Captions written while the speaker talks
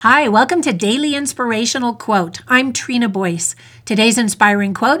Hi, welcome to Daily Inspirational Quote. I'm Trina Boyce. Today's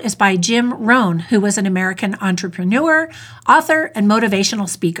inspiring quote is by Jim Rohn, who was an American entrepreneur, author, and motivational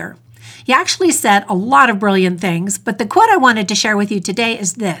speaker. He actually said a lot of brilliant things, but the quote I wanted to share with you today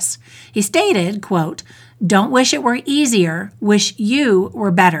is this. He stated, quote, "Don't wish it were easier, wish you were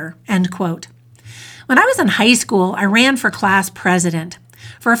better," end quote. When I was in high school, I ran for class president.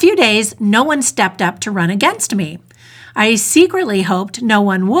 For a few days, no one stepped up to run against me. I secretly hoped no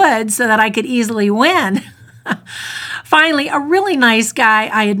one would so that I could easily win. Finally, a really nice guy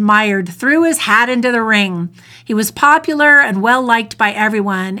I admired threw his hat into the ring. He was popular and well-liked by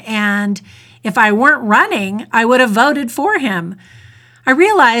everyone, and if I weren't running, I would have voted for him. I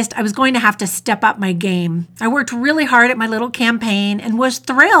realized I was going to have to step up my game. I worked really hard at my little campaign and was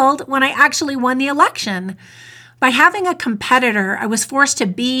thrilled when I actually won the election. By having a competitor, I was forced to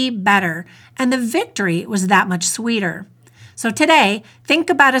be better, and the victory was that much sweeter. So today,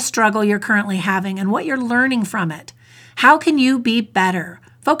 think about a struggle you're currently having and what you're learning from it. How can you be better?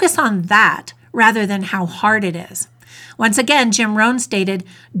 Focus on that rather than how hard it is. Once again, Jim Rohn stated,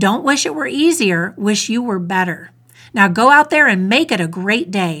 "Don't wish it were easier, wish you were better." Now go out there and make it a great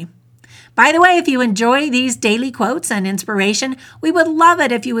day. By the way, if you enjoy these daily quotes and inspiration, we would love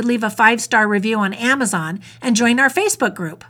it if you would leave a 5-star review on Amazon and join our Facebook group.